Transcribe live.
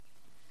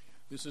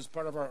This is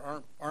part of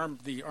our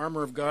the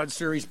Armor of God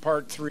series,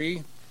 part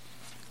 3.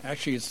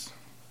 Actually, it's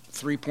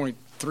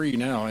 3.3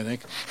 now, I think,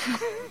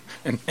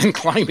 and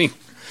climbing.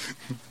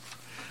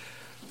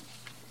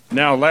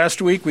 Now,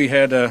 last week we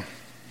had a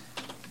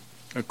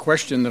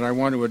question that I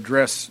want to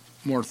address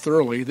more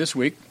thoroughly this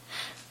week.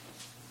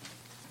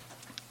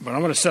 But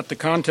I'm going to set the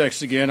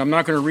context again. I'm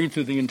not going to read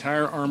through the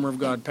entire Armor of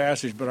God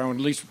passage, but I will at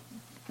least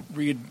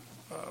read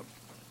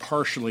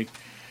partially.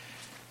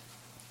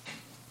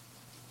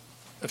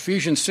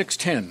 Ephesians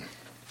 6:10.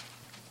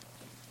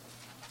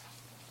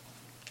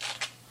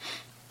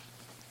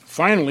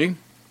 Finally,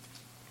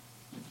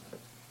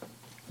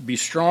 be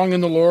strong in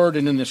the Lord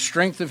and in the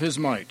strength of his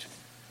might.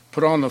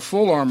 Put on the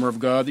full armor of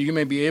God that you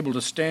may be able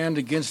to stand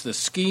against the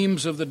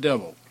schemes of the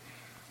devil.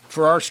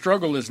 For our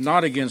struggle is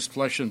not against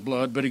flesh and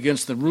blood, but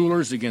against the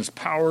rulers, against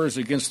powers,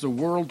 against the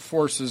world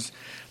forces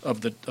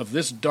of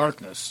this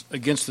darkness,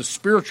 against the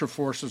spiritual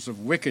forces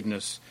of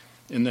wickedness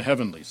in the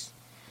heavenlies.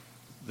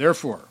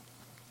 Therefore,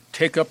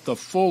 take up the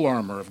full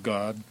armor of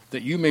God,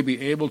 that you may be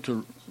able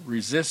to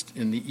resist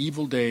in the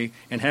evil day,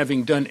 and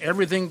having done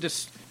everything to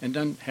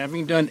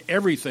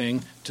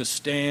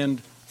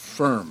stand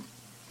firm.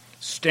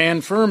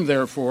 Stand firm,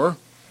 therefore,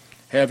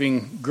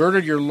 having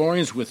girded your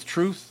loins with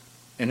truth,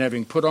 and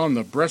having put on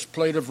the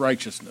breastplate of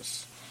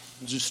righteousness.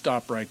 We'll just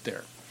stop right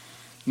there.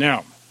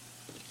 Now,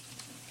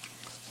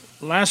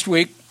 last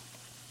week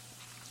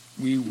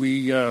we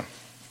were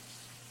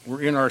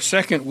in our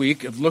second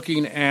week of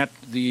looking at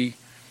the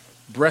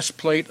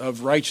breastplate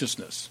of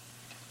righteousness.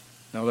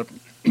 Now,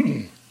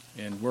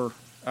 and we're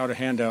out of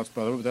handouts,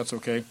 by the way, but that's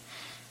okay.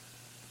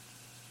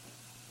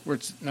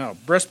 Now,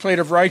 breastplate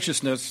of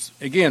righteousness.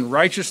 Again,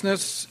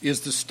 righteousness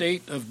is the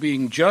state of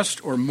being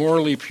just or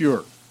morally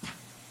pure,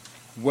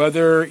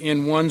 whether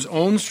in one's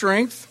own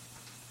strength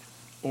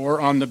or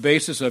on the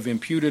basis of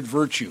imputed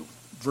virtue.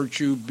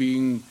 Virtue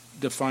being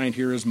defined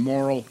here as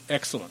moral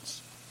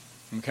excellence.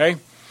 Okay?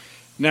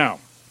 Now,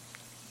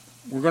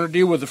 we're going to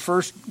deal with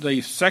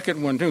the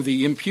second one too,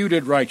 the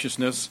imputed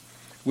righteousness,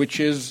 which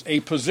is a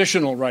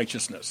positional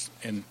righteousness.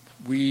 And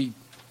we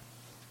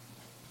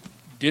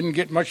didn't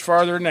get much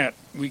farther than that.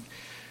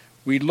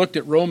 We looked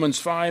at Romans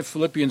 5,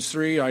 Philippians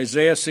 3,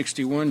 Isaiah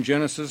 61,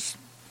 Genesis,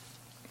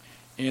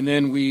 and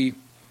then we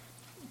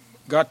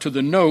got to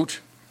the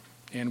note,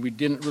 and we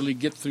didn't really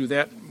get through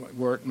that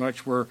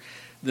much, where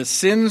the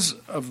sins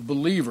of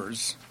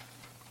believers,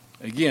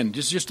 again,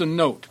 just a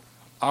note,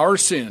 our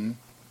sin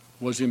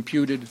was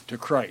imputed to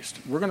Christ.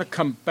 We're going to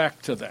come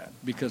back to that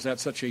because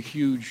that's such a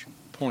huge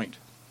point.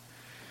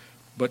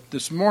 But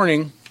this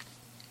morning,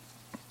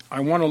 I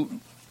want to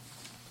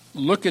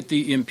look at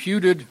the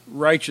imputed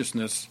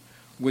righteousness,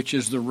 which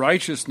is the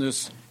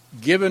righteousness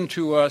given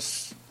to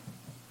us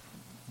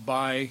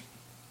by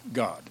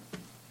God.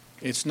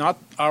 It's not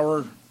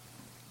our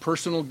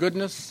personal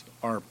goodness,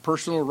 our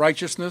personal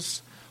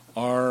righteousness,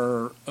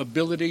 our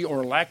ability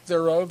or lack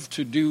thereof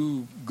to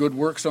do good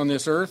works on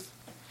this earth.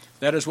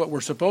 That is what we're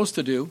supposed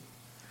to do.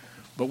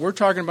 But we're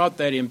talking about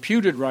that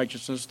imputed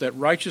righteousness, that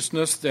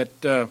righteousness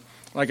that,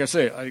 like I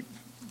say, I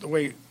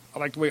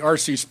like the way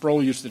R.C.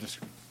 Sproul used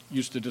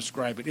to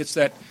describe it. It's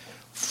that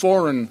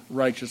foreign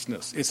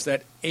righteousness. It's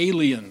that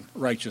alien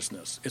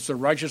righteousness. It's a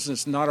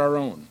righteousness not our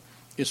own.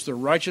 It's the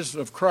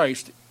righteousness of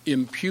Christ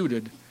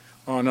imputed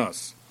on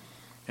us.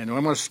 And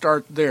I'm going to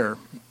start there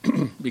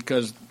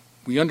because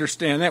we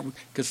understand that,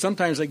 because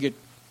sometimes they get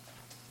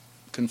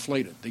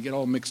conflated. They get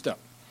all mixed up.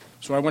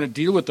 So I want to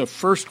deal with the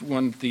first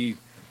one, the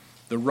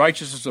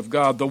righteousness of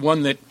God, the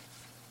one that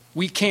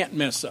we can't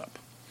mess up.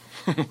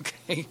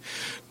 Okay?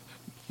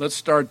 Let's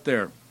start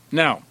there.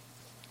 Now,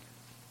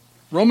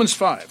 Romans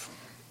 5.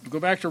 Go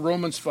back to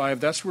Romans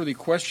 5. That's where the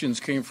questions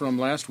came from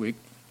last week.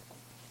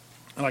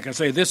 And like I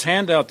say, this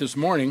handout this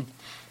morning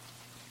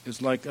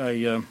is like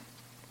I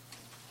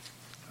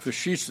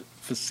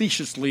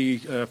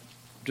facetiously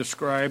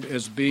describe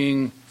as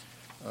being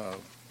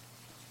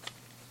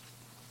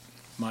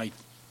my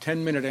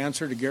 10-minute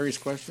answer to Gary's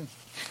question.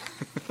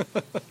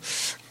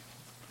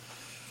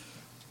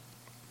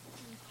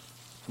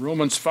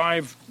 Romans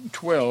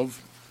 5:12.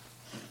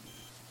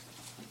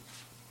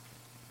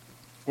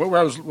 What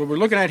we're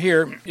looking at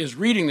here is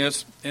reading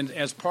this and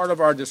as part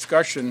of our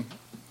discussion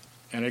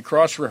and a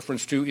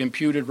cross-reference to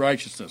imputed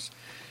righteousness.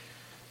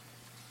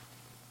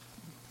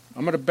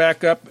 I'm going to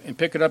back up and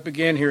pick it up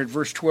again here at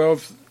verse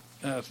 12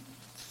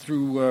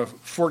 through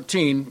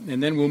 14,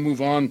 and then we'll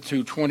move on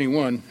to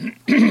 21,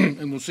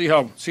 and we'll see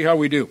how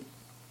we do.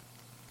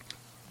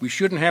 We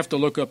shouldn't have to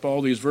look up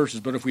all these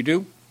verses, but if we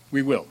do,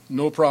 we will.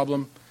 No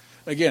problem.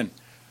 Again,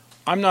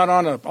 I'm not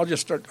on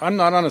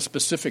a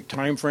specific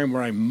time frame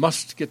where I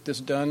must get this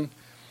done.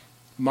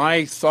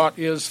 My thought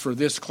is, for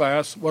this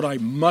class, what I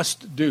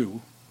must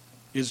do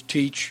is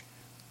teach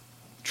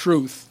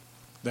truth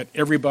that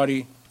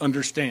everybody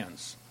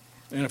understands.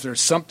 And if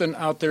there's something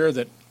out there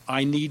that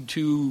I need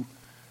to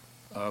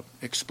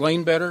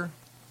explain better,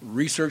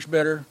 research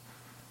better,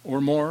 or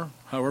more,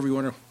 however you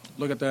want to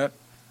look at that,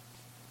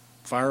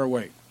 fire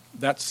away.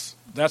 That's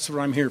what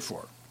I'm here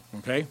for,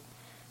 okay?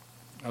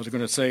 I was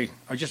going to say,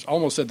 I just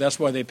almost said that's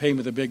why they pay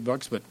me the big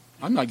bucks, but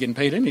I'm not getting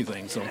paid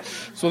anything.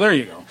 So there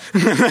you go.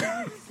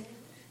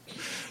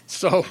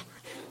 So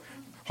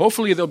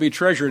hopefully there'll be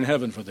treasure in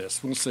heaven for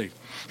this. We'll see.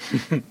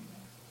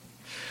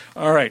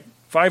 All right,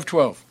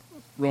 5:12,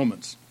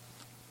 Romans.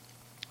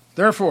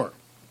 Therefore,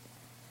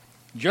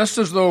 just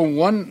as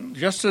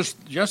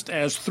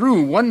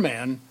through one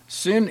man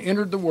sin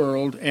entered the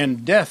world,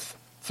 and death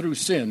through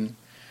sin,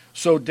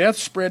 so death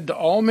spread to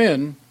all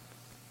men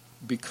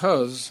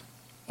because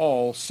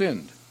all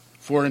sinned.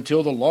 For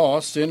until the law,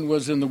 sin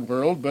was in the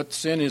world, but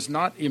sin is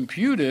not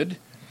imputed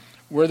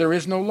where there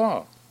is no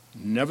law.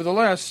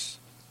 Nevertheless,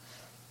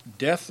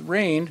 death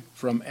reigned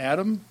from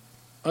Adam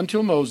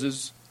until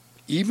Moses,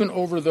 even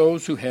over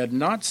those who had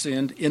not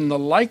sinned, in the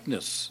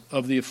likeness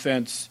of the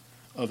offense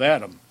of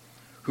Adam,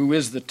 who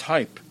is the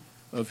type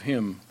of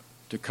him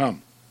to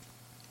come.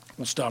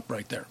 We'll stop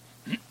right there.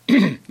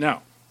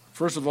 Now,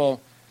 first of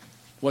all,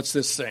 what's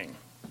this saying?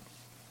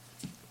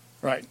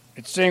 Right,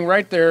 it's saying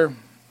right there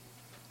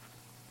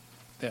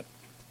that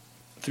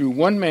through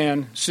one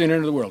man sin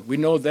entered the world. We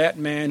know that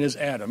man is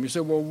Adam. You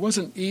say, well,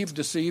 wasn't Eve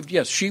deceived?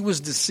 Yes, she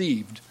was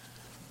deceived.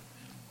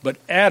 But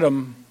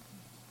Adam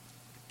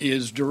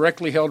is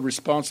directly held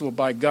responsible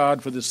by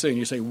God for the sin.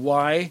 You say,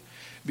 why?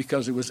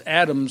 Because it was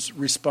Adam's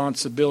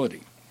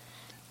responsibility.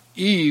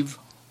 Eve,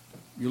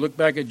 you look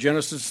back at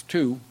Genesis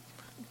 2,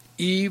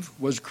 Eve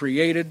was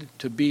created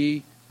to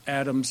be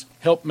Adam's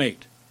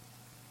helpmate.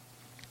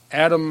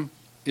 Adam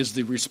is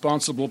the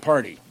responsible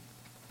party.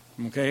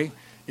 Okay?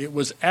 It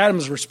was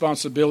Adam's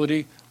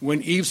responsibility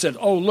when Eve said,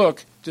 oh,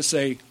 look, to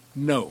say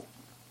no.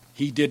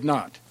 He did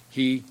not.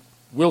 He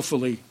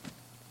willfully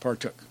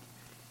partook.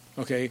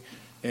 Okay?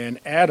 And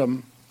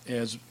Adam,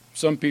 as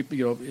some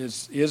people,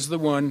 is the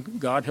one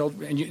God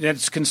held, and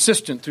that's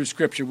consistent through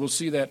Scripture. We'll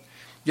see that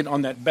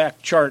on that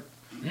back chart.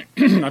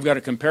 I've got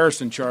a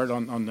comparison chart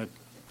on the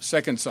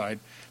second side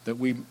that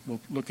we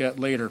will look at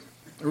later.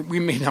 Or we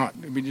may not.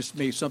 We just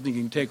may something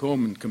you can take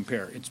home and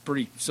compare. It's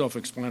pretty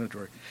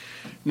self-explanatory.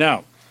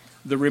 Now,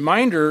 the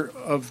reminder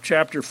of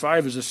chapter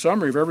 5 is a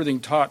summary of everything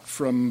taught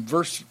from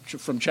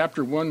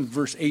chapter 1,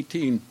 verse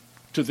 18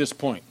 to this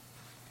point.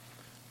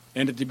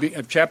 And at the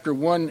of chapter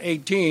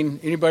 1:18,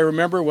 anybody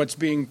remember what's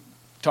being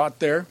taught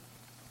there?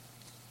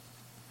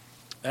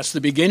 That's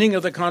the beginning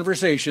of the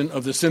conversation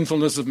of the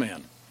sinfulness of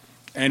man.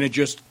 And it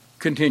just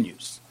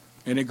continues.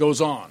 And it goes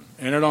on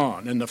and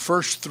on. And the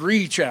first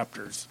 3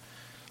 chapters,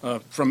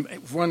 from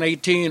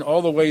 1:18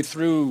 all the way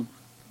through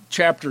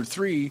chapter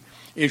 3,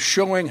 is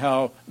showing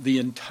how the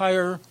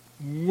entire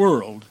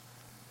world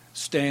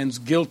stands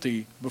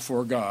guilty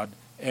before God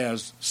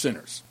as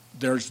sinners.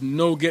 There's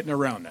no getting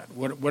around that.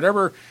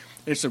 Whatever,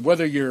 it said,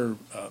 whether you're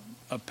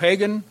a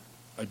pagan,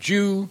 a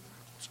Jew,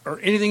 or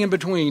anything in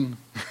between,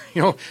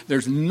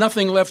 there's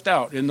nothing left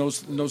out in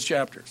those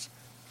chapters.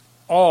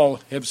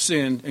 All have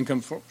sinned and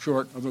come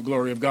short of the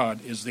glory of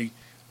God is the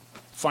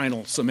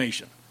final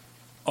summation.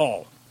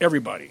 All,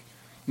 everybody.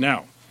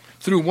 Now,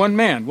 through one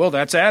man, well,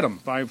 that's Adam,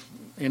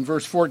 in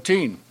verse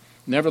 14.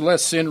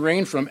 Nevertheless, sin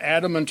reigned from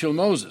Adam until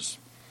Moses.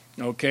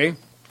 Okay?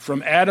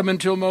 From Adam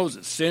until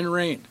Moses, sin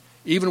reigned,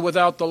 even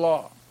without the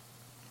law.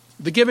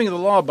 The giving of the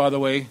law, by the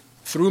way,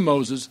 through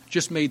Moses,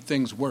 just made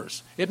things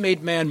worse. It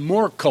made man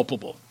more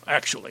culpable,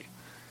 actually.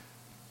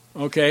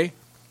 Okay?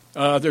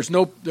 There's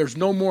no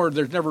more,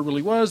 there never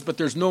really was, but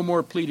there's no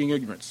more pleading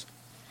ignorance.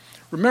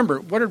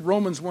 Remember, what did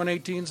Romans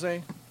 1:18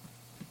 say?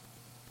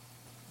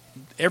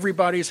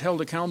 Everybody's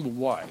held accountable.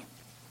 Why?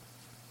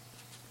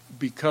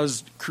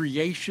 Because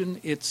creation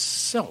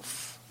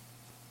itself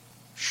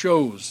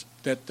shows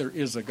that there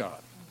is a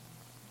God.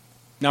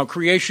 Now,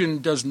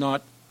 creation does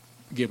not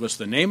give us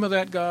the name of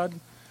that God.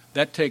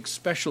 That takes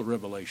special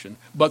revelation.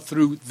 But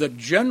through the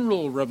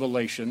general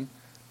revelation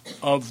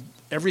of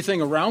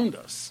everything around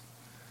us,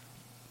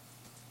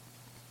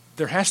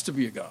 there has to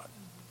be a God.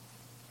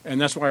 And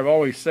that's why I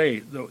always say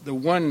the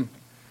one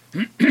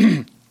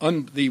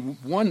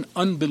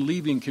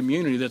unbelieving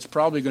community that's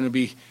probably going to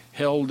be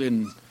held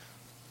in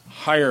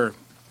higher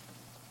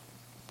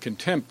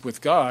contempt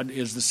with God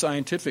is the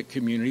scientific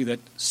community that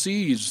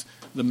sees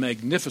the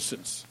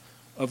magnificence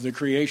of the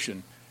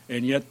creation,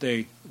 and yet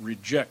they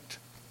reject.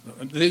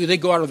 They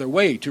go out of their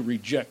way to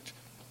reject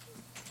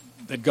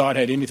that God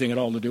had anything at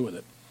all to do with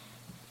it,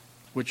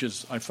 which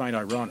is, I find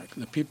ironic.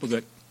 The people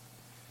that,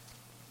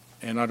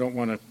 and I don't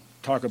want to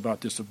talk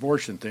about this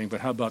abortion thing, but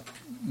how about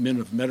men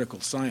of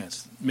medical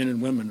science, men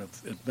and women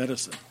of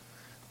medicine?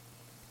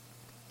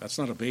 That's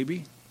not a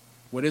baby?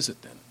 What is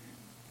it then?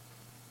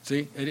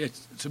 See,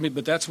 to me,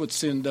 but that's what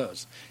sin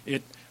does.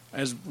 It,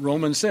 as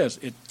Romans says,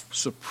 it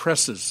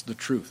suppresses the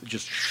truth. It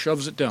just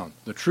shoves it down.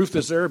 The truth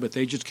is there, but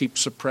they just keep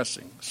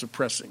suppressing.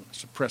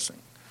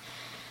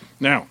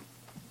 Now,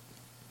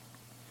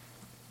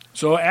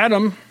 so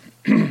Adam,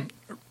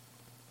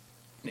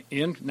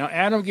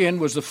 Adam again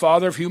was the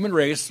father of human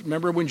race.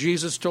 Remember when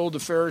Jesus told the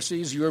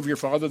Pharisees, "You are of your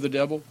father the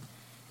devil,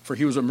 for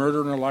he was a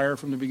murderer and a liar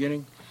from the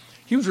beginning"?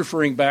 He was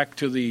referring back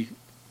to the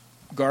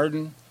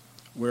garden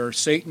where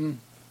Satan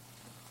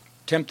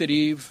tempted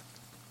Eve,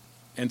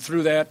 and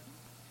through that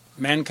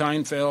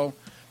mankind fell.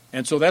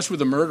 And so that's where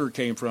the murder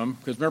came from.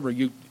 Because remember,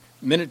 it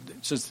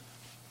says,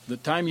 the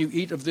time you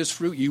eat of this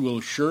fruit, you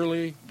will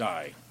surely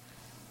die.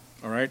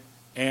 All right?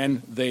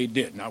 And they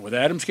did. Now, with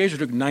Adam's case, it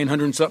took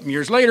 900 and something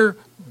years later,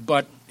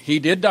 but he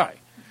did die.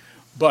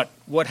 But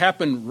what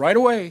happened right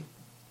away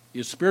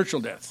is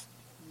spiritual death.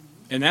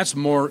 And that's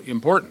more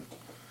important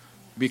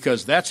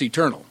because that's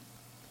eternal.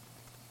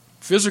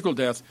 Physical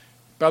death,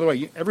 by the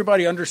way,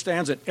 everybody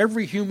understands that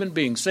every human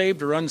being,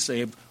 saved or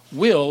unsaved,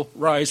 will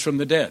rise from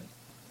the dead.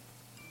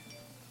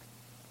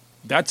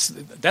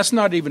 That's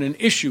not even an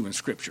issue in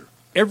Scripture.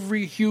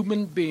 Every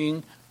human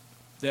being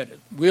that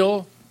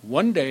will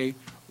one day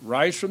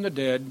rise from the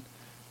dead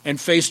and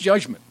face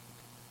judgment.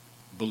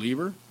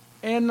 Believer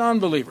and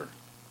non-believer.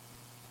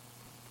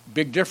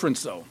 Big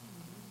difference, though.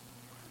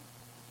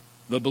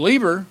 The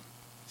believer,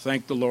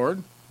 thank the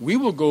Lord, we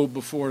will go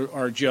before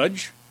our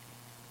judge,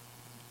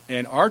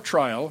 and our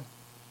trial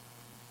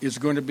is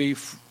going to be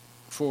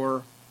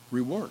for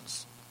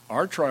rewards.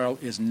 Our trial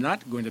is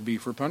not going to be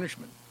for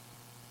punishment.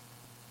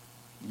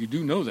 You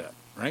do know that,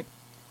 right?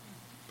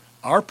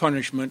 Our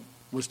punishment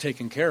was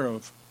taken care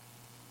of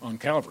on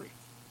Calvary.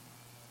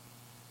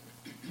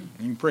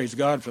 You can praise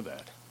God for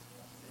that.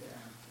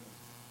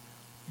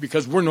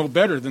 Because we're no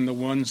better than the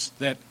ones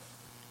that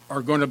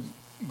are going to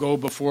go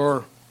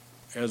before,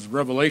 as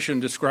Revelation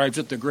describes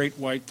it, the great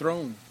white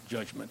throne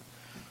judgment,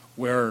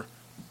 where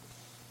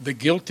the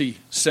guilty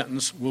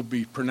sentence will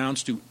be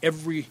pronounced to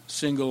every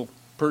single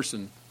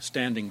person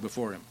standing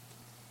before him.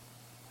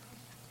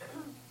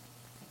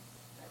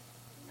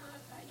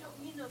 I don't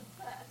mean a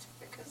but,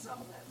 because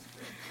all that's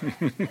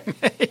true.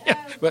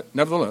 Yeah, but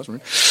nevertheless,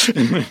 right? The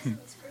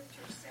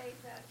scriptures say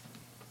that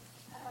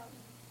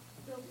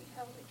we'll be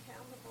held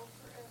accountable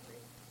for every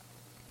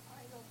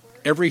idle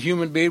word. Every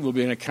human being will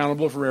be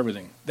accountable for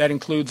everything. That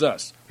includes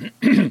us.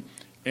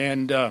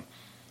 And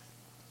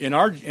in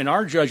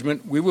our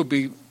judgment,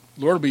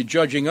 Lord will be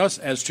judging us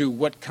as to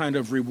what kind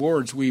of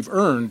rewards we've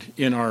earned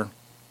in our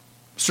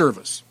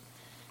service.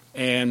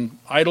 And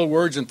idle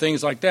words and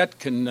things like that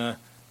can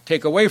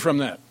take away from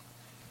that.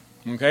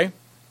 Okay?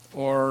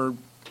 Or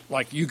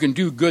like you can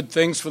do good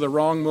things for the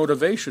wrong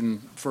motivation,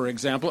 for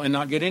example, and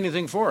not get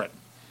anything for it.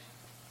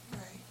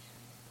 Right.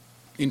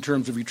 In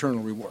terms of eternal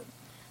reward.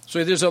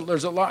 So there's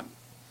a lot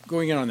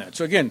going on that.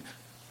 So again,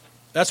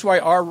 that's why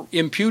our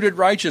imputed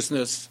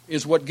righteousness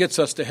is what gets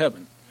us to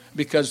heaven.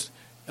 Because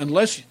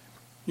unless,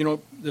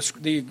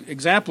 the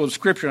example of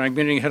Scripture, and I'm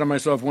getting ahead of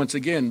myself once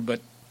again,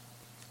 but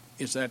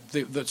is that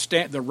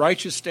the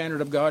righteous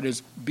standard of God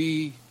is,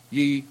 be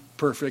ye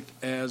perfect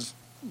as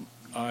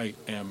I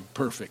am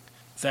perfect.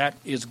 That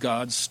is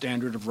God's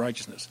standard of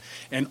righteousness.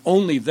 And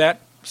only that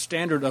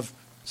standard of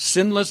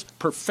sinless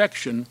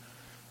perfection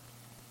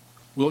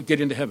will get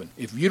into heaven.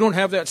 If you don't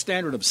have that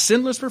standard of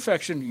sinless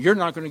perfection, you're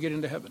not going to get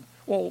into heaven.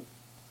 Well,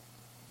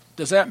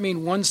 does that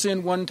mean one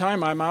sin one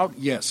time, I'm out?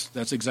 Yes,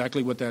 that's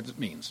exactly what that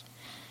means.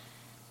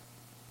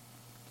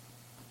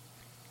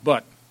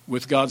 But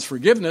with God's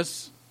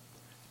forgiveness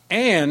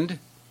and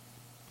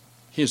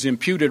his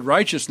imputed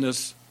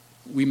righteousness,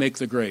 we make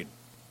the grade.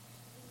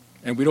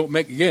 And we don't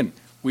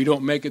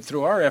make it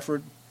through our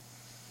effort.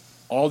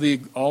 All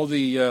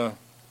the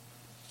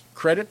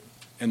credit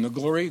and the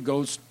glory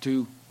goes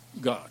to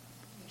God.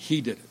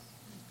 He did it.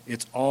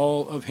 It's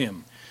all of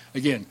him.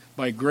 Again,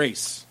 by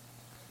grace,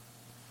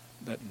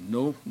 that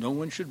no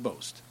one should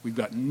boast. We've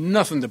got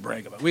nothing to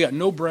brag about. We got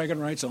no bragging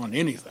rights on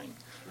anything.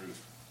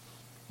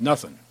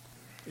 Nothing.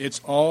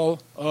 It's all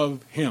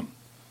of him.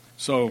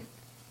 So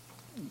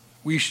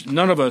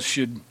none of us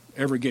should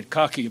ever get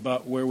cocky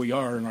about where we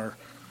are in our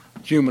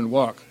human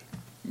walk,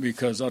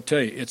 because I'll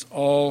tell you, it's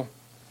all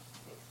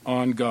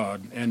on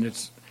God, and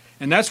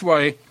that's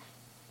why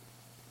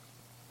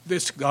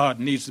this God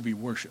needs to be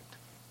worshipped.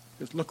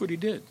 Because look what he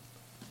did.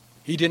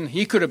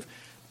 He could have.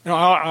 I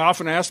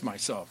often ask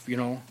myself,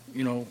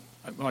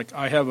 like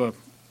I have a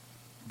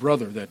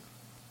brother that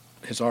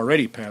has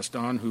already passed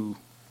on who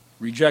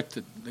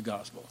rejected the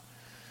gospel.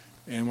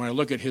 And when I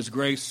look at his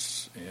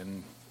grace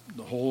and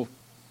the whole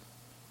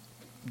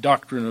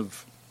doctrine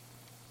of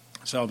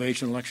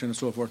salvation, election, and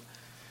so forth,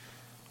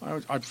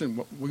 I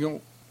think,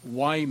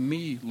 why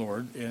me,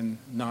 Lord, and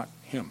not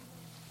him?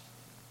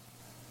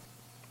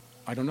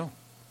 I don't know.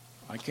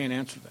 I can't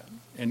answer that.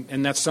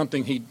 And that's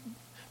something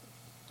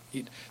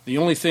the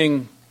only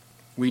thing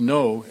we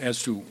know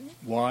as to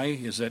why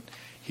is that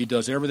he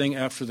does everything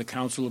after the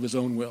counsel of his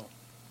own will.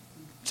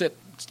 That's it.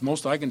 It's the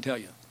most I can tell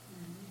you.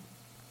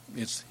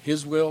 It's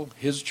his will,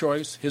 his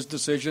choice, his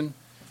decision.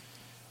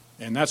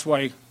 And that's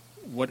why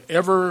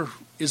whatever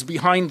is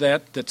behind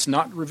that's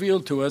not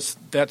revealed to us,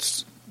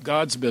 that's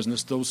God's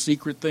business. Those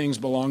secret things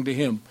belong to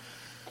him.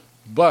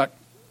 But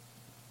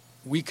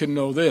we can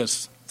know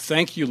this.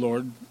 Thank you,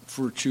 Lord,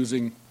 for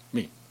choosing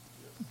me.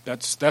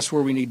 That's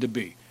where we need to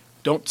be.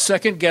 Don't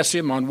second guess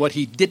him on what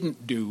he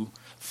didn't do.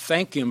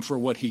 Thank him for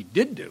what he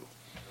did do.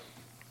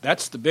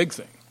 That's the big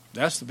thing.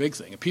 That's the big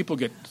thing. And people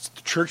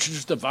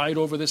churches divide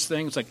over this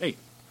thing. It's like, hey,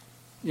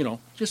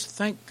 just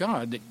thank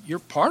God that you're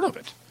part of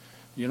it.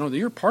 That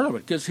you're part of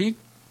it, because he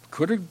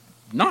could have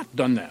not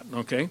done that,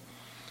 okay?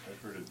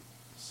 I've heard it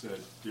said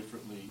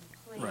differently.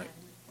 Right.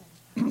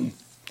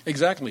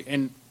 Exactly.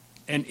 And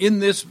in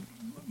this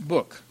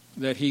book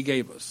that he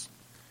gave us,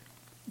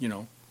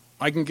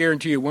 I can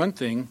guarantee you one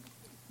thing,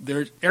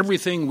 there's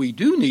everything we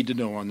do need to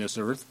know on this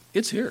earth,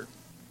 it's here.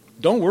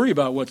 Don't worry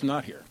about what's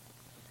not here.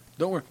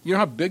 Don't worry. You know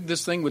how big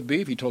this thing would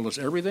be if he told us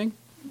everything?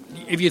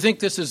 If you think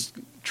this is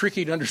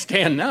tricky to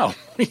understand now,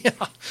 yeah.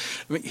 I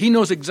mean, he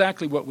knows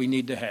exactly what we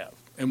need to have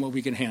and what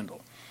we can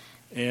handle.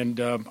 And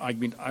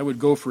I would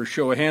go for a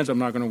show of hands. I'm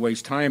not going to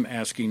waste time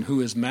asking who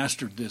has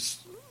mastered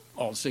this,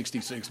 all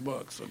 66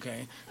 books,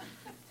 okay?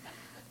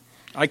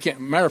 I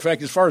can't, matter of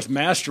fact, as far as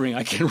mastering,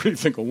 I can't really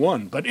think of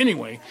one. But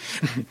anyway,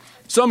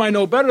 some I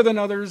know better than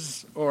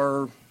others,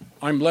 or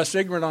I'm less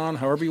ignorant on,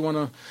 however you want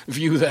to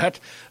view that.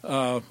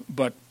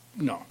 But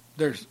no,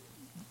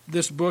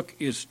 this book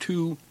is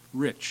too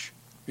rich.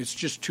 It's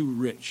just too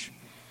rich.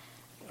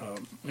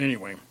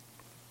 Anyway.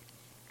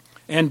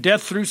 And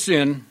death through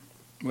sin,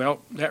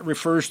 well, that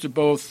refers to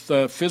both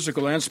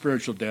physical and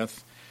spiritual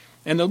death.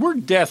 And the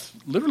word death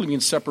literally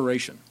means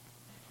separation.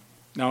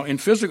 Now, in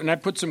physical, and I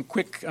put some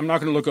quick, I'm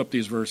not going to look up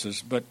these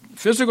verses, but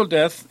physical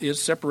death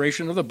is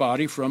separation of the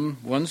body from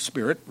one's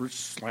spirit /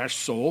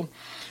 soul.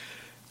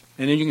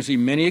 And then you can see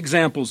many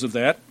examples of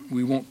that.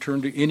 We won't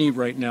turn to any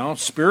right now.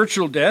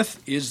 Spiritual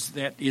death is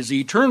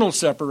eternal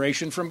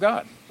separation from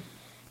God.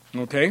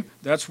 Okay?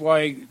 That's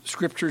why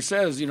Scripture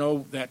says,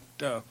 that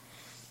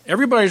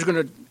everybody's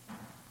going to,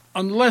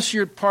 unless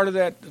you're part of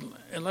that,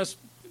 unless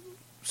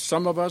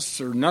some of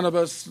us or none of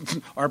us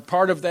are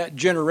part of that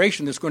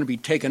generation that's going to be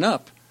taken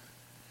up,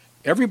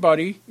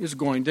 everybody is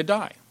going to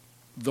die.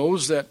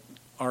 Those that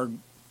are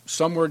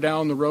somewhere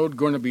down the road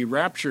going to be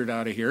raptured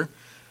out of here,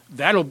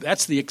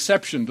 that's the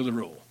exception to the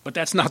rule. But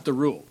that's not the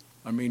rule.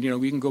 I mean,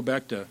 we can go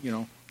back to,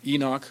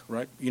 Enoch,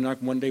 right? Enoch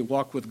one day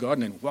walked with God,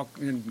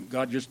 and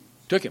God just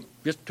took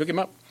him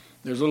up.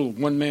 There's a little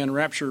one-man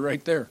rapture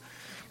right there.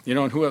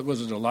 And who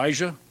was it,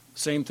 Elijah?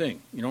 Same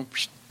thing.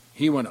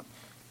 He went up.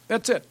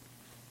 That's it.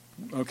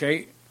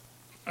 Okay?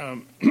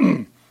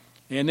 And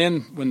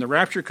then when the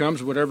rapture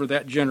comes, whatever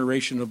that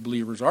generation of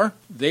believers are,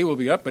 they will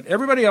be up, but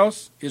everybody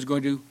else is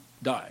going to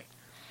die.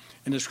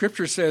 And the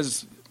Scripture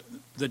says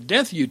the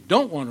death you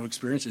don't want to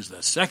experience is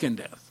the second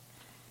death.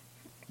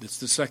 It's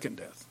the second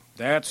death.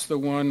 That's the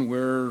one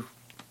where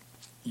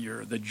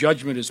the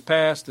judgment is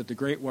passed at the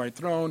great white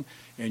throne,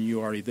 and you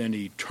are then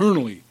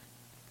eternally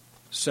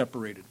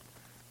separated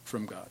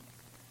from God.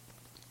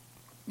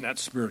 And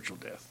that's spiritual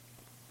death.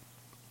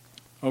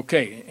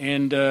 Okay,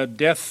 and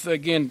death,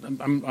 again,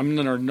 I'm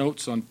in our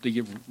notes on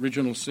the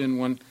original sin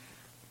one,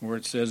 where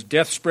it says,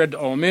 death spread to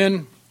all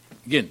men.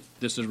 Again,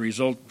 this is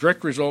a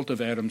direct result of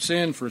Adam's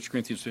sin, 1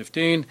 Corinthians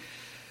 15,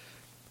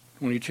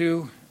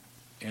 22.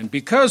 And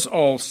because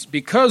all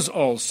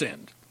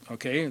sinned,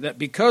 okay, that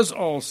because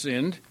all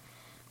sinned,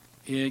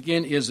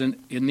 again, is in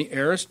the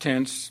aorist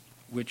tense,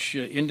 which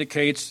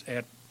indicates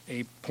at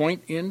a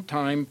point in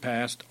time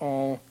past,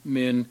 all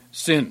men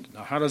sinned.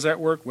 Now, how does that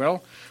work?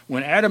 Well,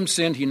 when Adam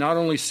sinned, he not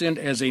only sinned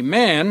as a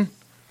man,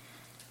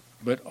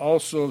 but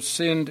also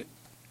sinned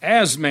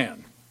as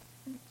man.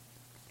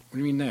 What do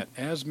you mean that?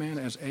 As man,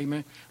 as a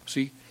man?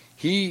 See,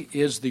 he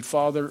is the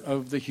father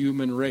of the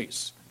human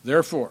race.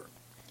 Therefore,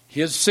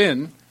 his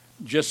sin,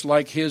 just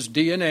like his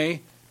DNA,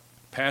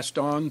 passed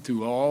on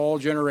through all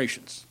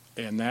generations.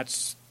 And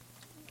that's,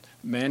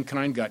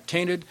 mankind got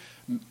tainted.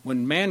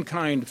 When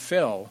mankind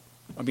fell,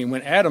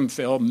 when Adam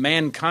fell,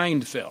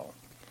 mankind fell.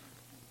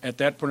 At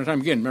that point in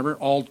time, again, remember,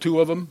 all two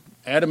of them,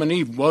 Adam and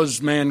Eve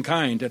was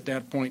mankind at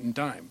that point in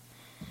time.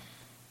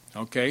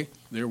 Okay?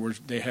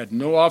 They had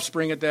no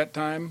offspring at that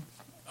time,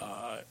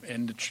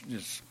 and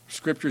the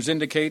Scriptures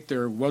indicate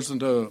there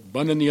wasn't a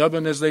bun in the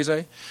oven, as they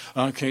say.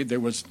 Okay, there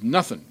was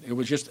nothing. It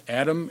was just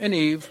Adam and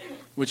Eve,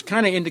 which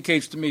kind of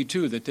indicates to me,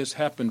 too, that this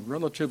happened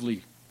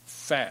relatively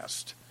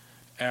fast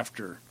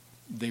after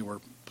they were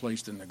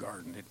placed in the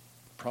garden. It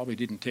probably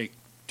didn't take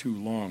too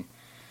long.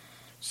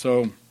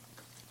 So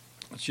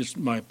it's just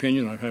my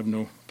opinion. I have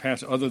no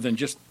past other than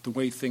just the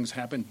way things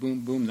happen.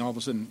 Boom, boom, and all of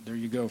a sudden, there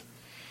you go.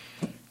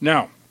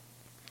 Now,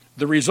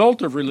 the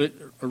result of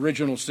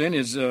original sin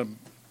is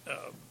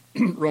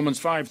Romans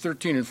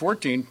 5:13 and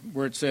 14,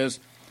 where it says,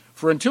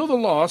 for until the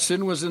law,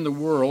 sin was in the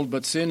world,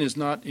 but sin is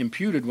not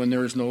imputed when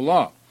there is no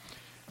law.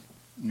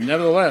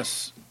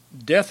 Nevertheless,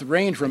 death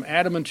reigned from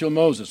Adam until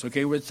Moses.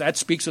 Okay, that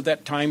speaks of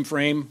that time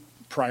frame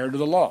prior to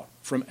the law,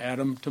 from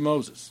Adam to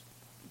Moses.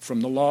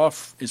 From the law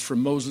is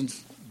from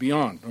Moses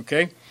beyond,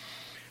 okay?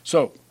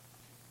 So,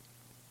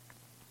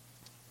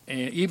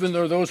 even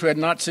though those who had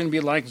not sinned be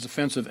like the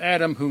offense of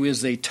Adam, who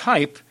is a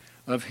type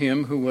of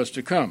him who was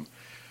to come.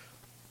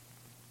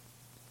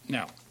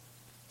 Now,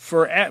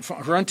 for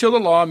until the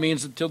law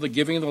means until the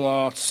giving of the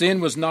law, sin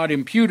was not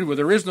imputed where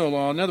there is no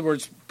law. In other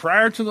words,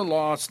 prior to the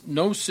law,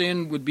 no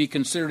sin would be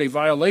considered a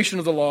violation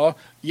of the law,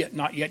 yet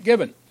not yet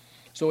given.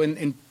 So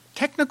in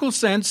technical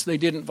sense, they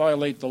didn't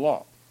violate the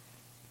law,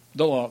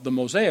 the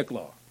Mosaic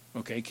law.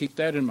 Okay, keep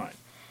that in mind.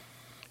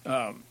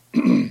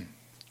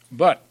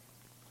 But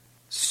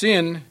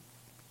sin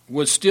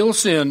was still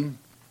sin,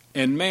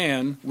 and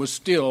man was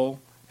still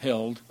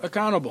held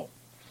accountable.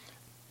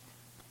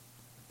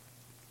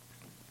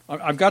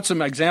 I've got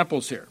some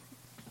examples here.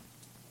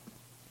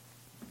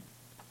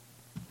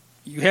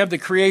 You have the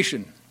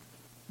creation,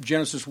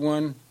 Genesis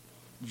 1,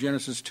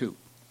 Genesis 2.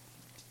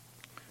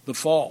 The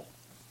fall,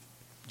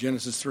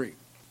 Genesis 3.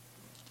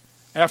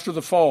 After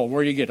the fall,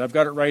 where do you get? I've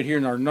got it right here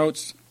in our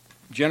notes.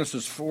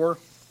 Genesis 4,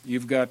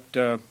 you've got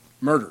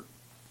murder.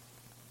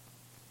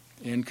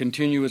 And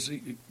continuous,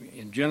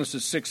 in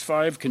Genesis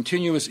 6:5,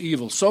 continuous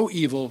evil, so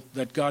evil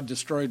that God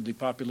destroyed the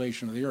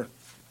population of the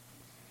earth.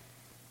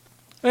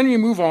 Then you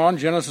move on,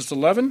 Genesis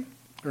 11,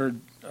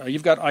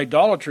 you've got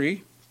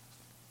idolatry,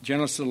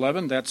 Genesis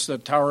 11, that's the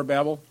Tower of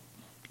Babel.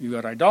 You've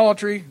got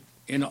idolatry,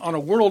 on a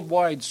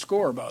worldwide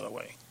score, by the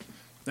way.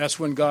 That's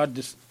when God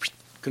just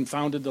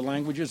confounded the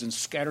languages and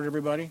scattered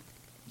everybody.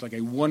 It's like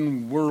a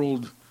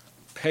one-world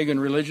pagan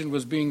religion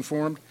was being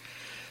formed.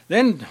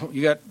 Then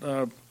you got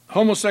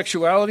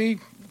homosexuality,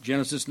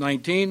 Genesis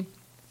 19.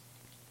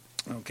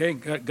 Okay,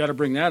 got to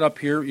bring that up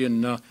here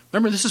in.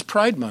 Remember, this is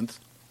Pride Month,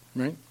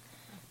 right?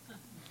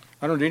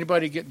 I don't know.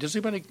 Does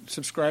anybody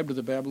subscribe to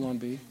the Babylon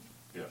Bee?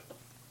 Yeah.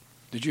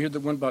 Did you hear the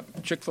one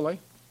about Chick-fil-A?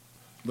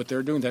 What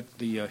they're doing?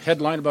 The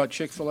headline about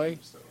Chick-fil-A?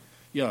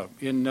 Yeah.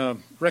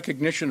 In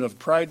recognition of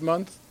Pride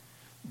Month,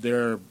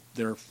 their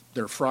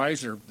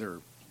fries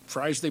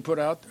they put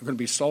out are going to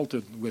be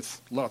salted with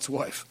Lot's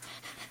wife.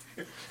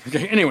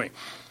 Okay. Anyway.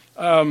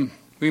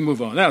 We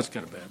move on. That was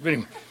kind of bad. But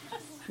anyway,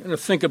 I'm going to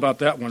think about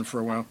that one for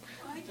a while.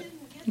 I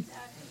didn't get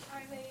that.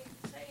 Are they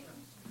saying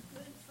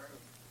good for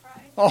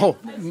pride? Oh,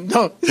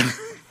 no.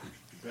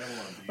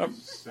 Babylon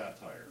is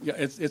satire. Yeah,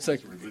 it's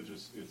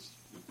religious.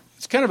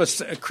 It's kind of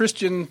a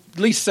Christian, at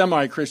least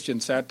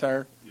semi-Christian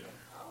satire. Yeah.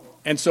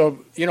 And so,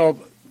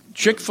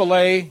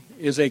 Chick-fil-A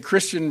is a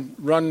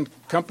Christian-run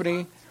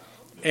company.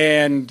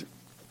 And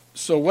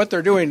so what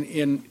they're doing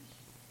and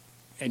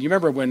you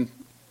remember when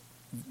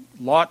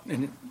Lot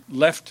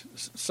left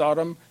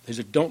Sodom, they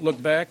said, don't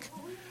look back.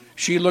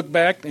 She looked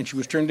back, and she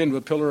was turned into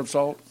a pillar of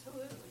salt.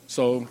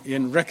 So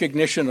in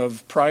recognition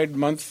of Pride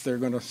Month, they're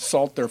going to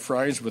salt their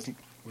fries with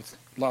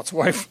Lot's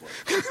wife.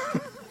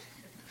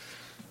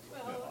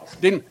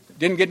 Didn't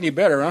get any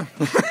better, huh?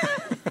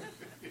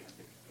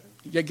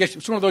 I guess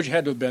it's one of those you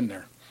had to have been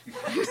there.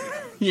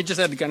 You just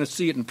had to kind of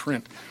see it in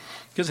print,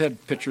 because it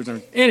had pictures and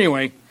everything.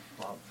 Anyway,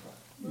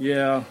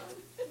 yeah,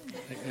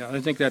 I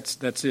think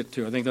that's it,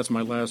 too. I think that's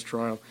my last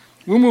trial.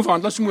 We'll move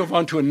on. Let's move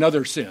on to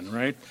another sin,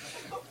 right?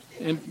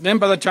 And then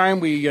by the time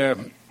we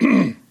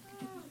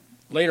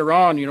later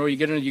on,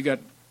 you got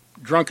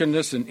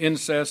drunkenness and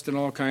incest and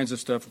all kinds of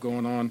stuff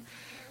going on,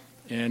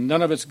 and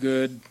none of it's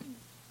good.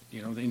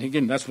 And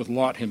again, that's with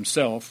Lot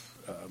himself.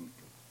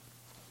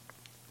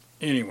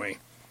 Anyway,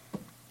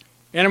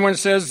 and when it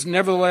says,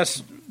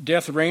 nevertheless,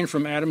 death reigned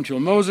from Adam till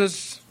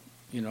Moses,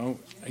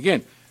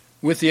 again,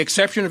 with the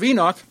exception of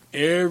Enoch,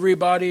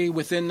 everybody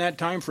within that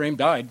time frame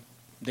died.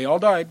 They all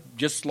died,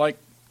 just like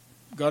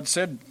God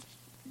said,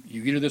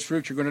 you eat of this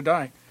fruit, you're going to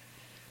die.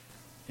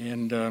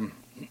 And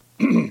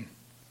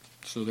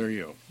so there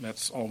you go.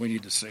 That's all we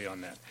need to say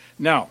on that.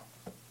 Now,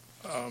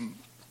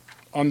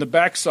 on the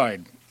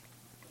backside,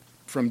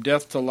 from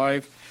death to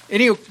life,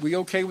 we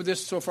okay with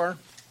this so far?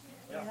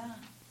 Yeah.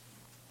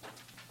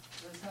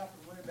 This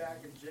happened way back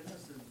in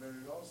Genesis, but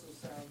it also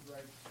sounds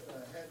like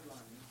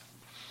headlines.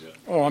 Yeah.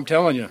 Oh, I'm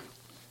telling you.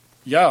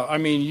 Yeah, I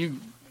mean,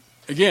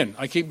 again,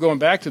 I keep going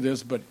back to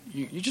this, but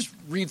you just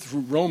read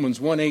through Romans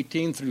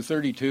 1:18 through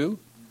 32.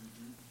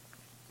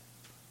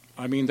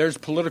 I mean, there's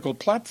political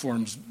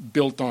platforms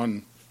built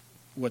on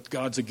what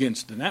God's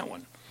against in that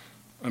one.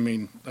 I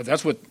mean,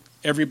 that's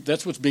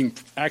what's being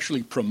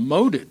actually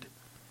promoted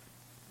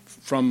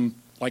from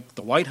like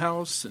the White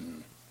House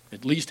and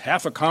at least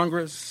half of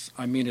Congress.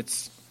 I mean,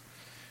 it's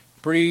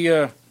pretty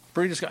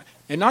disgusting.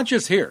 And not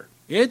just here.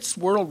 It's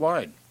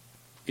worldwide.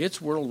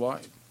 It's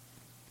worldwide.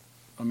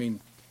 I mean,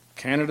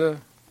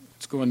 Canada,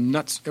 it's going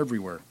nuts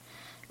everywhere.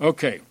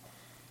 Okay.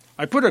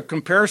 I put a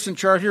comparison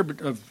chart here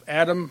of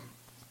Adam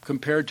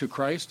compared to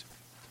Christ.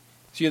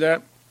 See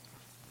that?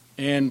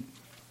 And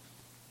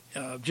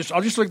I'll just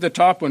look at the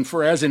top one.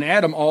 For as in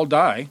Adam all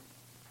die,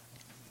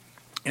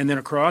 and then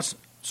across,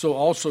 so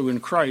also in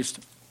Christ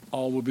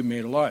all will be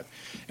made alive.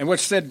 And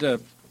what's said,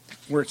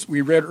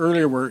 we read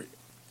earlier where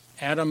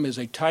Adam is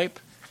a type,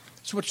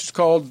 it's what's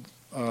called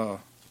an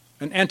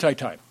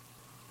antitype.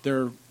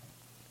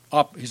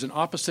 He's an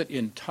opposite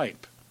in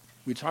type.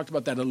 We talked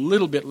about that a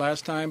little bit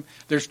last time.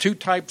 There's two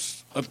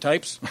types of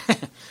types.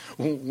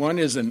 One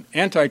is an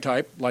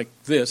antitype, like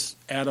this,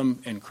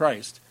 Adam and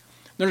Christ.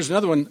 There's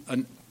another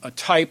one, a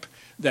type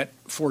that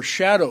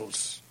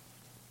foreshadows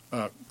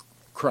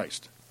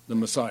Christ, the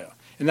Messiah.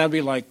 And that would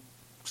be like,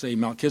 say,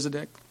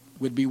 Melchizedek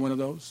would be one of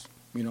those,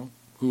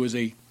 who is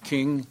a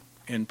king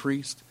and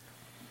priest.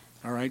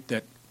 All right,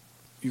 that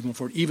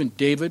even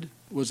David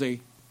was a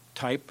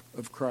type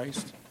of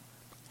Christ,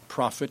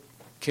 prophet,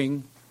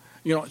 king.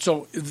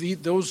 So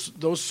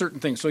those certain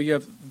things. So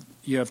you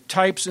have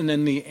types and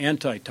then the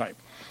antitype.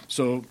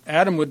 So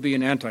Adam would be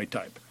an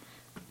antitype.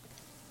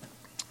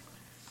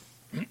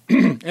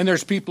 And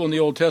there's people in the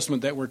Old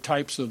Testament that were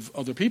types of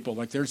other people.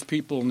 Like there's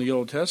people in the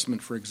Old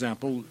Testament, for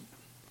example,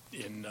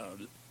 in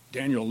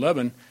Daniel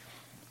 11,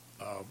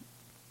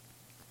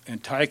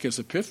 Antiochus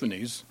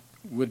Epiphanes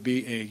would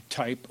be a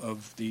type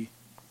of the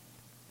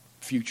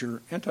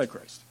future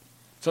Antichrist.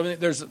 So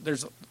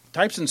there's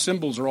types and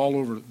symbols are all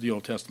over the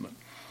Old Testament.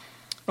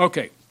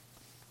 Okay.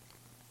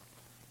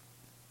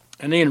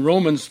 And then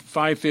Romans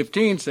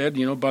 5:15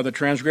 said, by the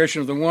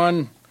transgression of the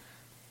one,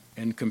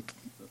 and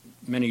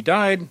many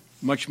died,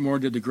 much more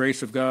did the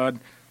grace of God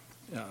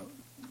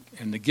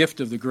and the gift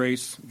of the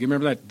grace. You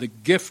remember that? The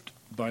gift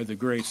by the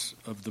grace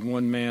of the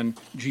one man,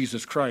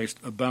 Jesus Christ,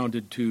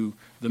 abounded to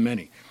the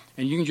many.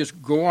 And you can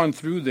just go on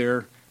through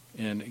there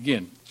and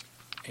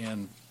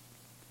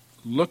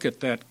look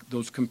at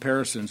those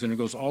comparisons, and it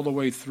goes all the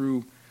way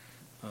through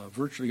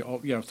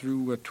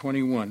through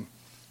 21,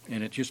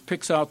 and it just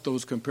picks out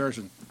those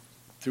comparisons.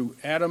 Through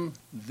Adam,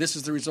 this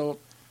is the result,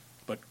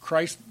 but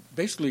Christ,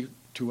 basically,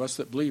 to us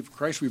that believe,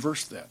 Christ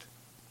reversed that.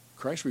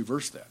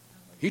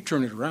 He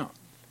turned it around.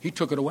 He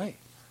took it away.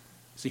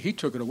 See, he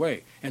took it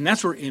away. And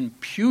that's where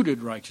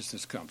imputed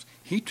righteousness comes.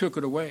 He took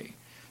it away.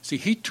 See,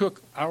 he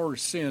took our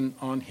sin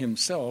on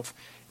himself,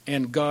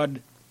 and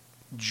God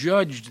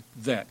judged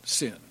that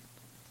sin.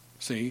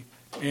 See?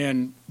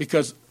 And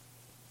the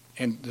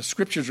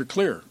scriptures are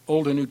clear,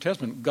 Old and New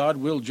Testament, God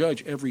will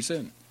judge every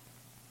sin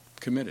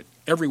committed.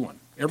 Everyone.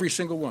 Every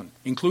single one,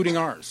 including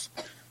ours.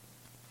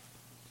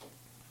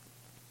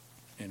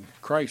 And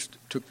Christ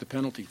took the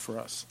penalty for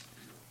us.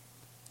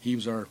 He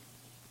was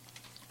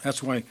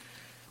that's why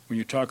when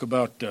you talk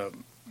about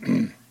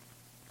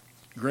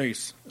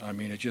grace, I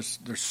mean,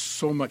 there's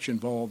so much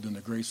involved in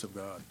the grace of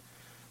God,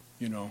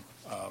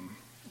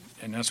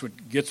 and that's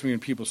what gets me when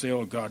people say,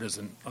 oh, God is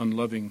an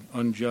unloving,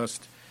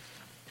 unjust.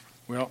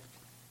 Well,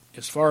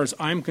 as far as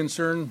I'm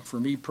concerned, for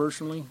me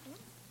personally,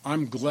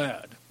 I'm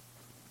glad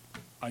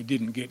I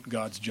didn't get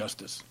God's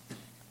justice.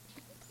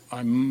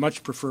 I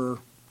much prefer,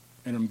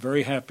 and I'm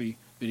very happy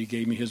that he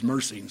gave me his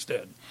mercy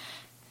instead.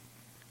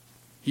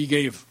 He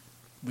gave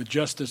the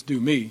justice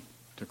due me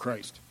to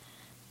Christ.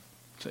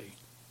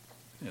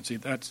 See,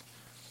 that's,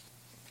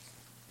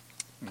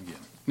 again.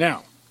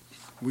 Now,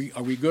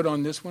 are we good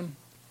on this one?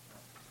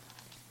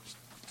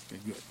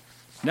 Okay, good.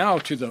 Now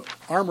to the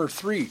Armor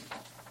 3.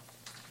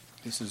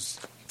 This is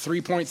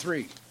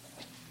 3.3.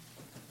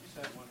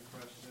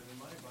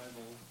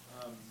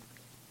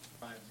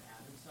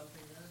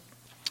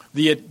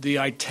 The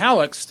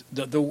italics,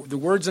 the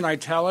words in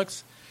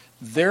italics,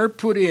 they're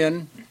put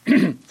in,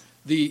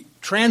 the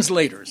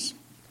translators,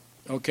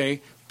 okay,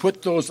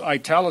 put those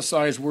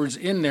italicized words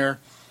in there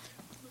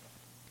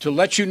to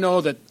let you know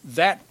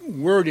that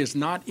word is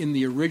not in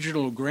the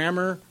original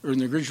grammar or in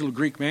the original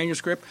Greek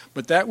manuscript,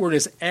 but that word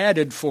is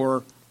added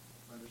for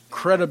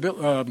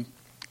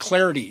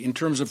clarity in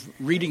terms of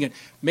reading it,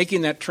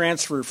 making that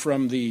transfer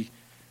from the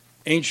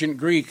ancient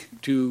Greek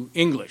to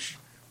English.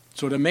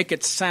 So to make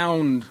it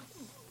sound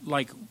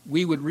like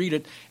we would read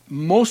it,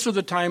 most of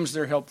the times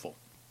they're helpful.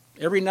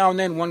 Every now and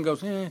then one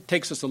goes,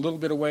 takes us a little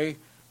bit away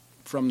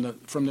from the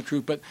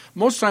truth, but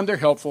most of the time they're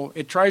helpful.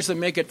 It tries to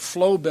make it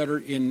flow better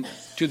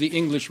to the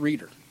English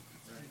reader,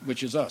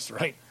 which is us,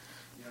 right?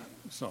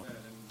 So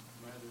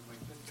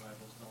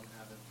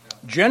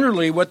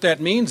generally what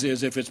that means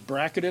is if it's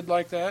bracketed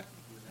like that,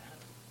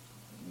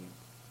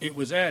 it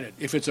was added.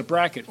 If it's a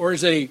bracket, or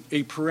is it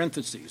a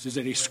parenthesis? Is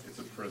it It's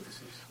a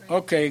parenthesis.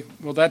 Okay,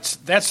 well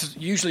that's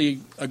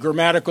usually a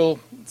grammatical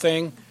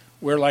thing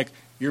where like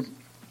you're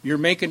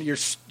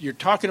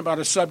talking about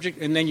a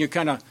subject and then you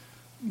kind of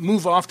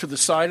move off to the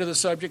side of the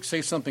subject, say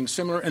something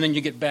similar, and then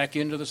you get back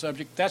into the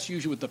subject. That's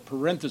usually what the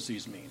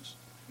parentheses means.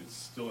 It's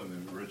still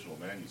in the original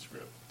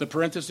manuscript. The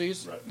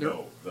parentheses? Right.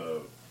 No,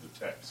 the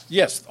text.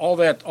 Yes, all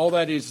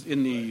that is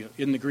in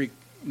the Greek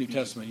New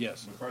Testament.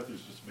 Yes.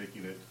 MacArthur's just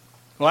making it.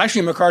 Well,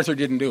 actually, MacArthur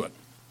didn't do it.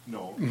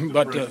 No,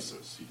 but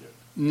parenthesis he did.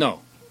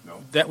 No.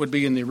 No. That would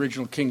be in the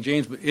original King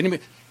James. But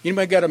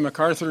anybody got a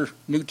MacArthur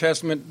New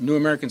Testament, New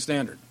American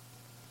Standard?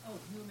 Oh,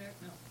 New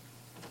American, no.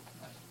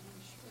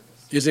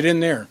 Is it in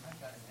there? I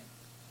got it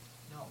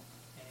in. No.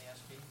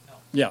 NASB? No.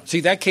 Yeah.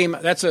 See,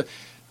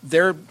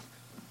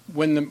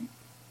 when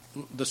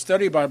the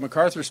study Bible,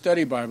 MacArthur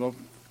Study Bible,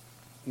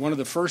 one of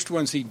the first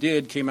ones he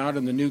did came out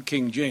in the New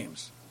King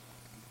James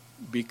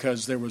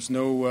because there was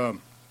no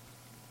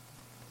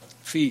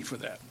fee for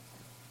that.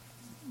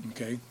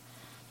 Okay.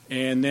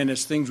 And then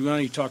as things went on,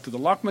 he talked to the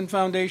Lockman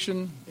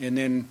Foundation, and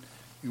then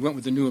he went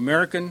with the New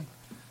American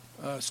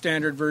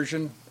Standard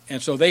Version.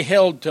 And so they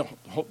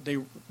what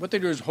they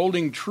do is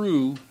holding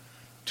true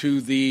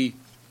to the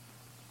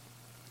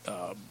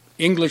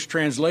English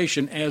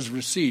translation as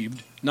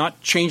received, not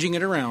changing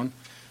it around,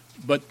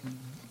 but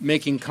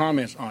making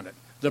comments on it.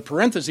 The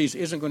parentheses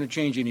isn't going to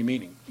change any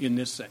meaning in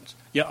this sense.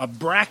 Yeah, a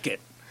bracket,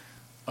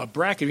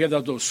 you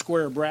have those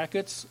square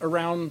brackets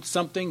around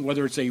something,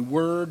 whether it's a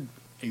word,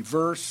 a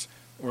verse,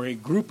 or a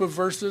group of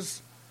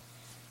verses,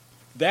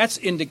 that's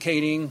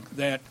indicating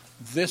that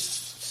this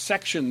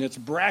section that's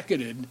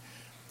bracketed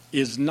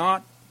is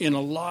not in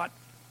a lot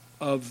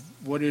of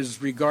what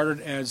is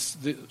regarded as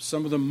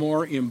some of the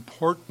more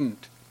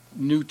important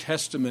New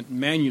Testament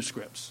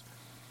manuscripts.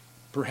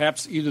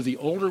 Perhaps either the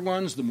older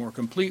ones, the more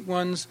complete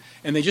ones,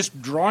 and they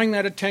just drawing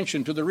that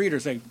attention to the reader,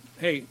 say,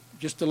 hey,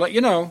 just to let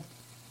you know,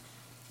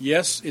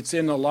 yes, it's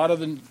in a lot of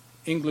the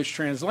English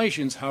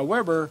translations.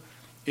 However,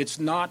 it's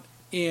not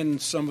in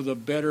some of the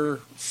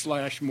better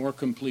 / more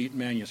complete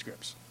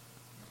manuscripts.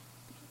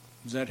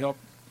 Does that help?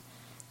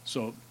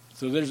 So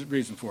there's a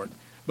reason for it.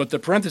 But the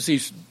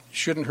parentheses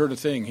shouldn't hurt a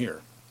thing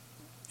here.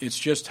 It's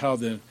just how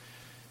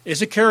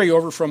it's a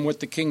carryover from what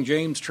the King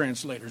James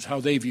translators, how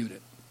they viewed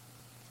it.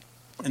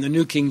 And the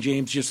New King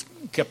James just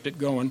kept it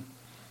going.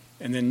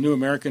 And then New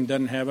American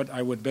doesn't have it.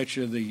 I would bet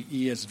you the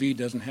ESV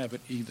doesn't have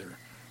it either.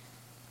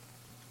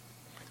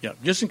 Yeah,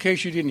 just in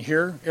case you didn't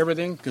hear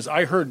everything, because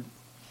I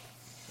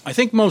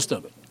think most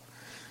of it.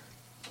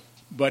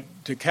 But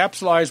to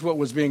capsulize what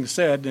was being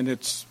said, and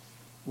it's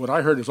what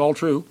I heard is all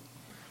true,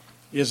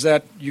 is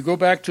that you go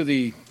back to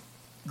the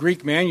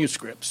Greek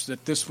manuscripts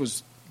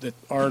that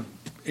our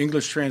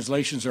English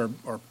translations are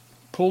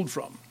pulled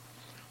from.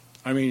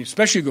 I mean,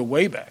 especially go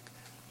way back.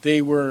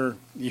 They were,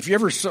 if you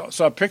ever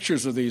saw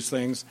pictures of these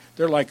things,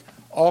 they're like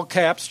all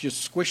caps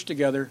just squished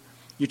together.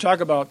 You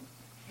talk about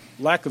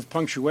lack of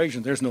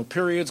punctuation. There's no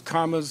periods,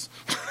 commas,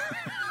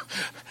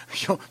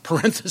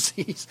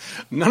 parentheses.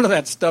 None of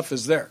that stuff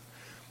is there.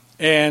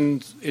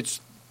 And it's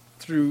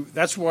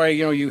that's why,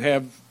 you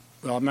have,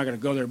 well, I'm not going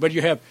to go there, but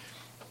you have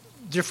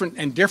different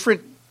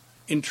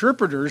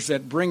interpreters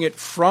that bring it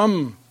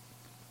from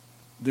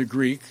the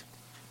Greek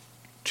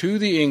to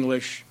the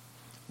English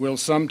will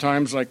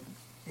sometimes, like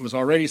was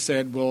already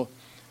said, will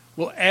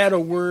add a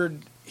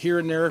word here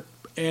and there,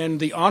 and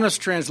the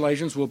honest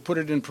translations will put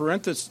it in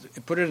parentheses,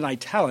 put it in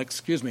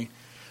italics,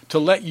 to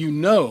let you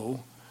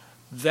know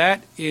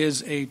that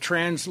is a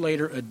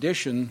translator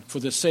addition for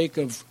the sake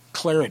of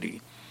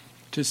clarity,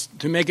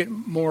 to make it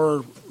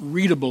more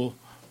readable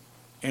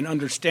and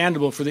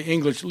understandable for the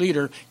English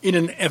reader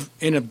in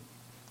a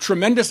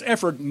tremendous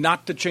effort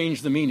not to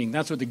change the meaning.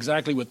 That's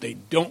exactly what they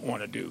don't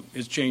want to do,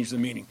 is change the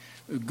meaning.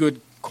 Good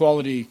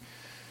quality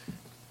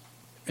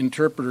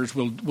interpreters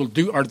will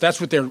do, or that's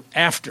what they're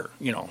after,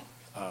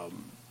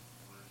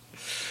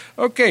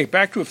 Okay,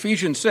 back to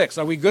Ephesians 6.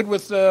 Are we good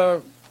with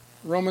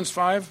Romans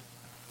 5?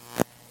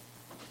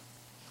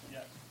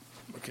 Yes.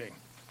 Okay.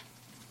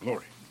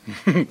 Glory.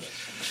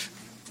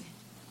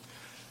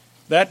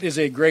 That is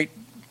a great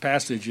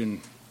passage,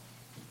 and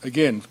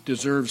again,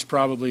 deserves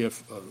probably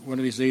one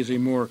of these days a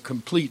more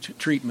complete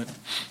treatment,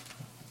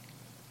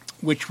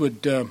 which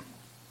would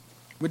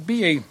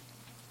be a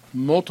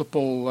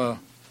multiple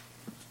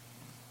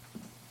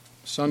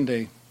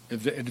Sunday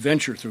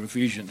adventure through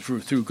Ephesians,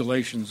 through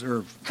Galatians,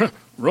 or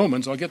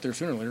Romans. I'll get there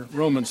sooner or later.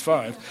 Romans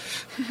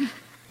 5.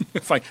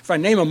 If I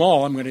name them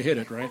all, I'm going to hit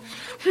it, right?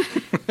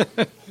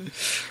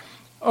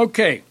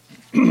 Okay.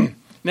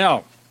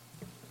 Now,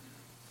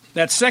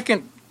 that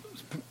second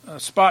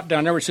spot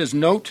down there where it says,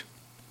 note,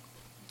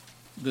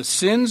 the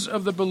sins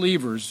of the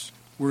believers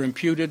were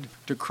imputed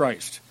to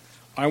Christ.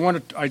 I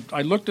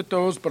looked at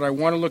those, but I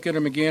want to look at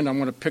them again. I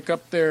want to pick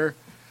up there.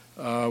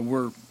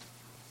 We're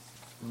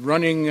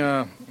running.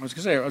 We're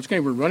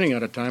running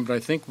out of time, but I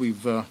think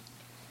we're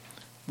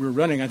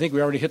running. I think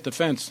we already hit the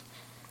fence.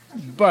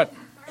 But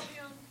Are we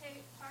on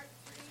part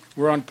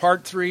 3? we're on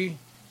part 3,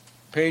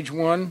 page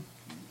 1.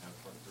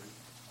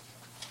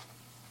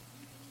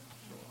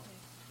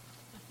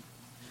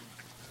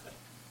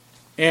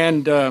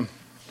 And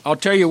I'll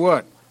tell you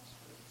what.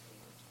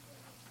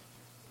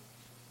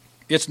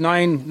 It's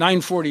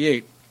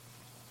 9:48.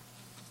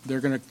 They're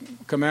going to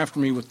come after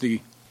me with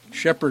the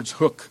shepherd's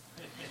hook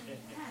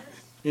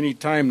any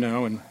time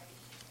now and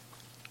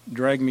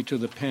drag me to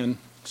the pen.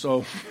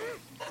 So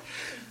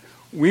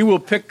we will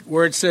pick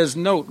where it says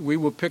note. We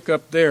will pick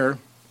up there.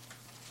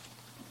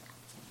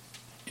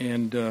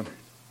 And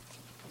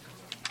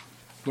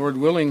Lord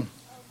willing,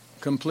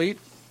 complete,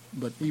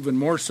 but even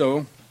more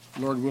so,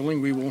 Lord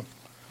willing, we will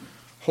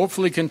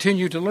hopefully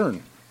continue to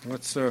learn.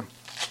 Let's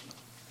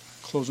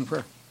close in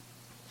prayer.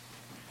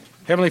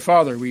 Heavenly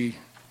Father, we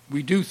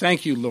do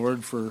thank you,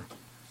 Lord, for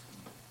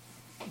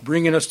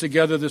bringing us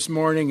together this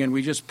morning, and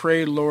we just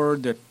pray,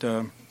 Lord,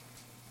 that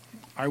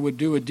I would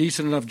do a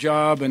decent enough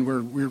job, and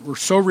we're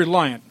so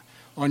reliant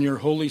on your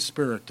Holy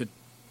Spirit to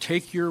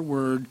take your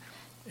word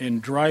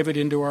and drive it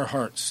into our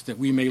hearts, that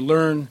we may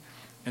learn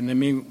and that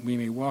we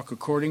may walk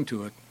according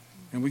to it.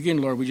 And again,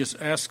 Lord, we just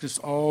ask this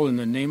all in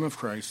the name of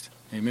Christ.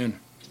 Amen.